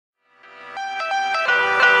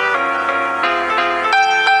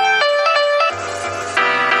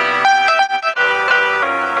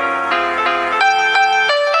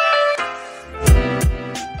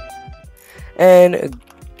And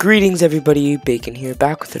greetings everybody, Bayken here,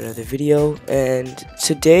 back with another video, and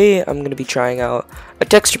today I'm going to be trying out a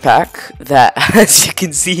texture pack that, as you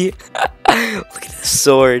can see, look at this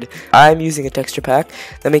sword. I'm using a texture pack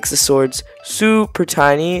that makes the swords super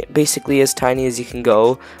tiny, basically as tiny as you can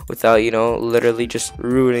go, without, literally just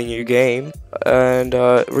ruining your game. And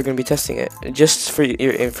we're going to be testing it. Just for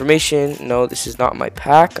your information, no, this is not my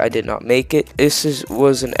pack, I did not make it. This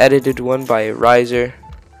was an edited one by Riser,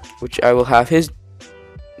 which I will have his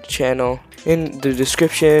channel in the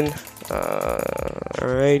description.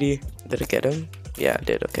 Alrighty, did I get him? Yeah, I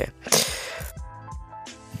did. Okay.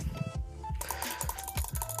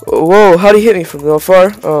 Whoa, how'd he hit me from so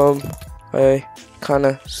far? I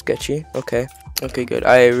kinda sketchy. Okay, good.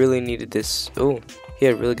 I really needed this. Oh, he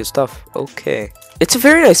had really good stuff. Okay, it's a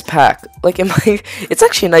very nice pack. Like, it's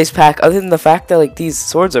actually a nice pack, other than the fact that like these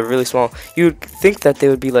swords are really small. You would think that they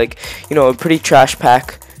would be like, a pretty trash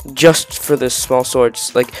pack just for the small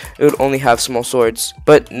swords. Like, it would only have small swords,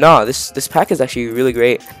 but nah, this pack is actually really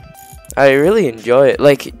great. I really enjoy it.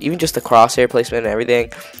 Like, even just the crosshair placement and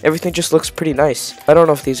everything just looks pretty nice. I don't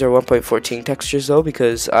know if these are 1.14 textures though,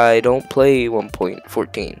 because I don't play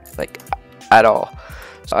 1.14 like at all,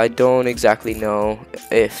 so I don't exactly know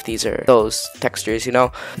if these are those textures.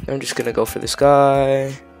 I'm just gonna go for this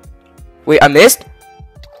guy. Wait, I missed.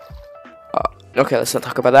 Okay, let's not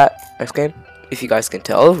talk about that. Next game. If you guys can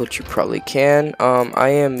tell, which you probably can, I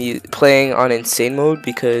am playing on insane mode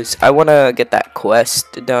because I want to get that quest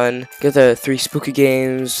done, get the 3 spooky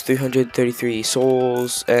games, 333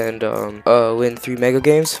 souls, and win 3 mega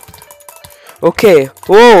games. Okay,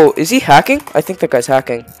 whoa, is he hacking? I think that guy's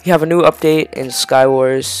hacking. You have a new update in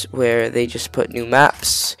Skywars where they just put new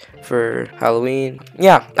maps for Halloween.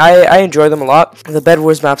 Yeah, I enjoy them a lot. The Bed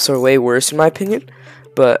Wars maps are way worse in my opinion,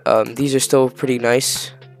 but these are still pretty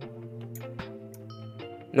nice.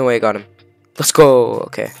 No way, I got him. Let's go.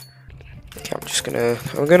 Okay,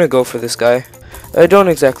 I'm gonna go for this guy. I don't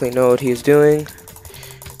exactly know what he's doing.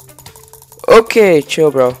 Okay, chill,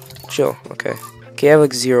 bro. Chill. Okay, I have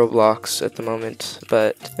like 0 blocks at the moment,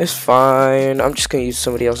 but it's fine. I'm just gonna use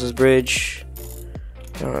somebody else's bridge.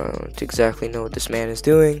 I don't exactly know what this man is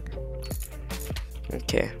doing.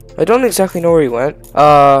 Okay, I don't exactly know where he went.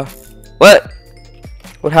 What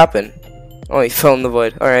happened? Oh, he fell in the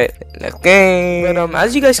void. Alright, next game. But,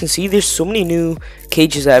 as you guys can see, there's so many new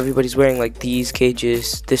cages that everybody's wearing, like these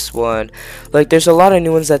cages, this one. Like, there's a lot of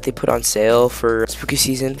new ones that they put on sale for spooky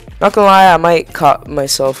season. Not gonna lie, I might cop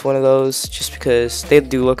myself one of those just because they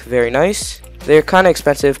do look very nice. They're kind of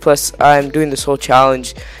expensive, plus I'm doing this whole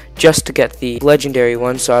challenge just to get the legendary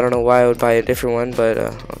one, so I don't know why I would buy a different one, but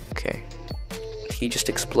okay. He just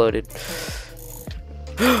exploded.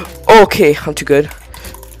 Okay, I'm too good.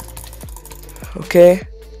 Okay,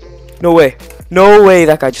 no way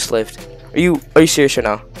that guy just lived. Are you serious right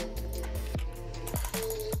now?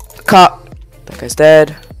 Cop, that guy's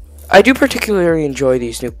dead. I do particularly enjoy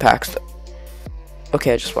these new packs.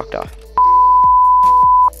 Okay, I just walked off.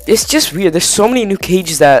 It's just weird. There's so many new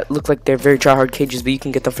cages that look like they're very tryhard cages, but you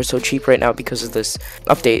can get them for so cheap right now because of this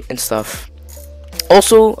update and stuff.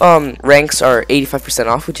 Also, ranks are 85%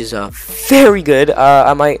 off, which is very good.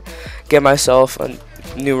 I might get myself a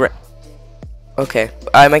new rank. Okay,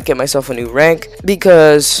 I might get myself a new rank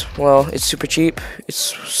because, well, it's super cheap. It's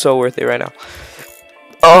so worth it right now.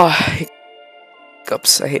 Oh,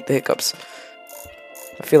 hiccups. I hate the hiccups.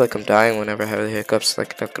 I feel like I'm dying whenever I have the hiccups,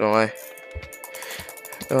 like, not gonna lie.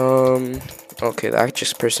 Okay,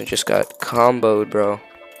 that person just got comboed, bro.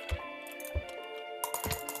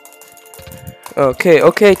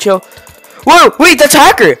 Okay, chill. Whoa, wait, that's a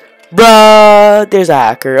hacker! Bruh, there's a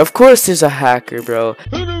hacker. Of course there's a hacker, bro.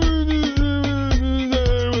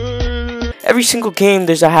 Every single game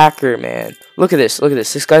there's a hacker, man. Look at this.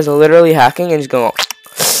 This guy's literally hacking and he's going.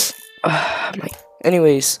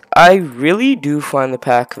 Anyways, I really do find the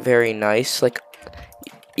pack very nice. Like,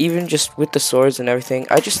 even just with the swords and everything,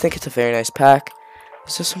 I just think it's a very nice pack.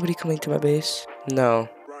 Is there somebody coming to my base? No.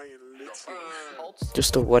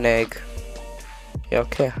 Just a 1 egg. Yeah,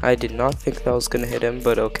 okay. I did not think that was gonna hit him,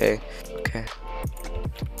 but okay.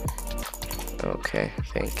 Okay,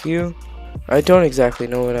 thank you. I don't exactly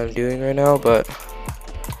know what I'm doing right now, but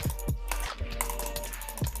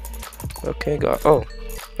okay, oh,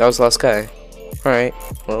 that was the last guy. Alright,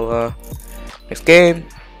 well, next game.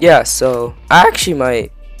 Yeah, so I actually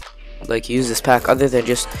might like use this pack other than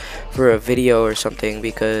just for a video or something,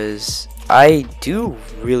 because I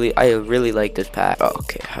really like this pack. Oh,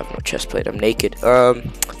 okay, I have no chest plate, I'm naked.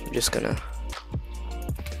 I'm just gonna,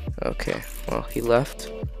 okay, well, he left.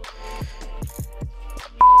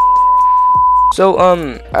 So,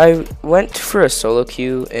 I went for a solo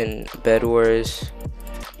queue in Bed Wars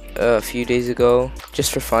a few days ago,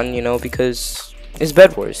 just for fun, you know, because it's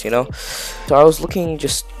Bed Wars, you know. So I was looking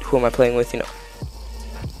just who am I playing with, you know.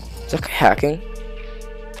 Is that guy hacking?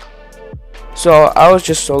 So I was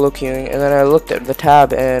just solo queuing, and then I looked at the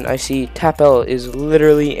tab, and I see Tap L is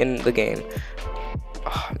literally in the game.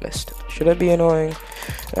 Oh, I missed. Should I be annoying?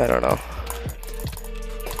 I don't know.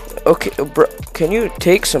 Okay, bro, can you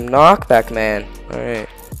take some knockback, man? Alright.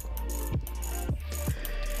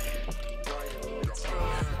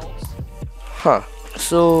 Huh.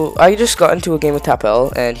 So, I just got into a game with Tap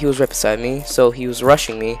L, and he was right beside me, so he was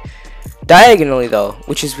rushing me. Diagonally, though,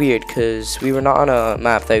 which is weird, because we were not on a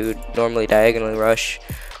map that we would normally diagonally rush.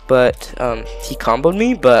 But, he comboed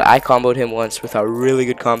me, but I comboed him once with a really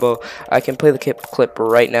good combo. I can play the clip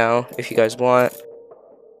right now, if you guys want.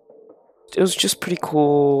 It was just pretty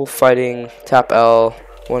cool fighting Tap L,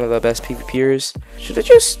 one of the best PvPers. Should I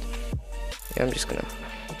just... Yeah, I'm just gonna...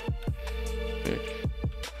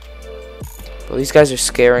 Well, these guys are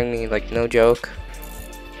scaring me, like, no joke.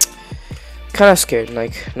 Kinda scared,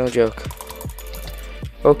 like, no joke.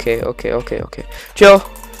 Okay. Chill!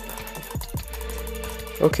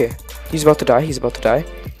 Okay, he's about to die,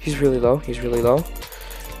 He's really low,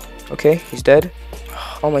 Okay, he's dead.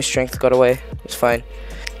 All my strength got away, it's fine.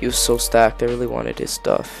 He was so stacked, I really wanted his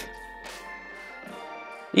stuff.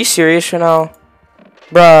 Are you serious right now?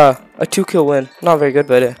 Bruh, a 2-kill win. Not very good,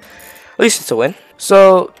 but at least it's a win.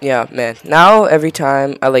 So, yeah, man. Now, every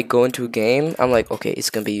time I, like, go into a game, I'm like, okay, it's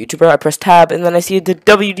gonna be a YouTuber. I press tab, and then I see the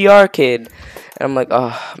WDR kid. And I'm like,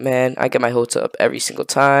 oh, man, I get my hopes up every single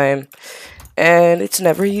time. And it's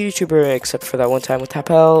never a YouTuber except for that one time with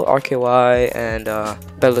Tapel, RKY, and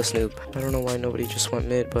Bella Snoop. I don't know why nobody just went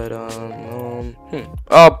mid, but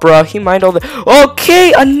Oh, bruh, he mined all the.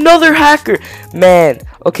 Okay, another hacker, man.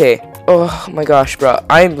 Okay. Oh my gosh, bruh,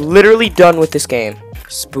 I'm literally done with this game.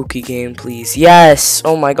 Spooky game, please. Yes.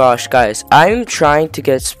 Oh my gosh, guys, I'm trying to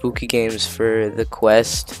get spooky games for the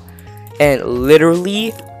quest, and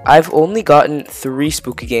literally, I've only gotten 3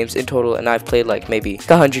 spooky games in total, and I've played like maybe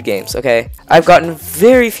 100 games, okay? I've gotten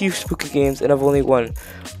very few spooky games, and I've only won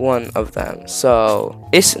 1 of them. So,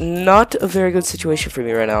 it's not a very good situation for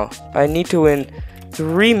me right now. I need to win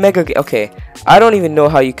 3 mega games. Okay, I don't even know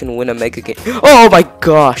how you can win a mega game. Oh my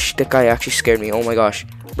gosh, that guy actually scared me. Oh my gosh,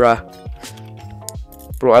 bruh.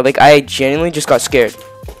 Bro, I genuinely just got scared.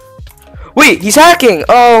 Wait, he's hacking!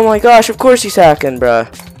 Oh my gosh, of course he's hacking, bruh.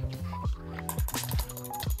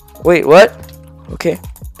 Wait, what? Okay.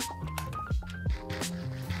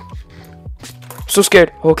 I'm so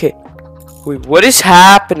scared. Okay. Wait, what is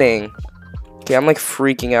happening? Okay, I'm like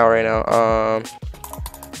freaking out right now.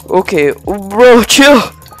 Okay, bro, chill.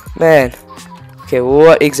 Man. Okay,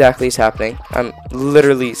 what exactly is happening? I'm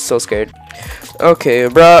literally so scared. Okay,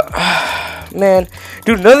 bro. Man.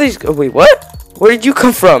 Dude, none of these... Oh, wait, what? Where did you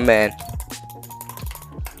come from, man?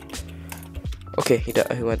 Okay, he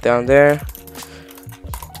went down there.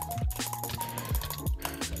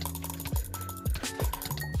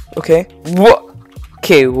 Okay. What?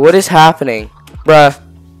 Okay, what is happening? Bruh.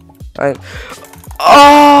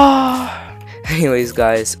 Anyways,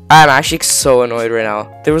 guys, I'm actually so annoyed right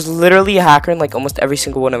now. There was literally a hacker in like almost every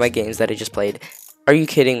single one of my games that I just played. Are you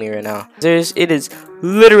kidding me right now? It is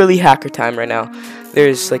literally hacker time right now.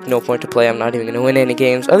 There's like no point to play. I'm not even gonna win any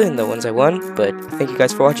games other than the ones I won. But thank you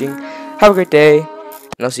guys for watching. Have a great day,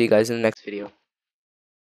 and I'll see you guys in the next video.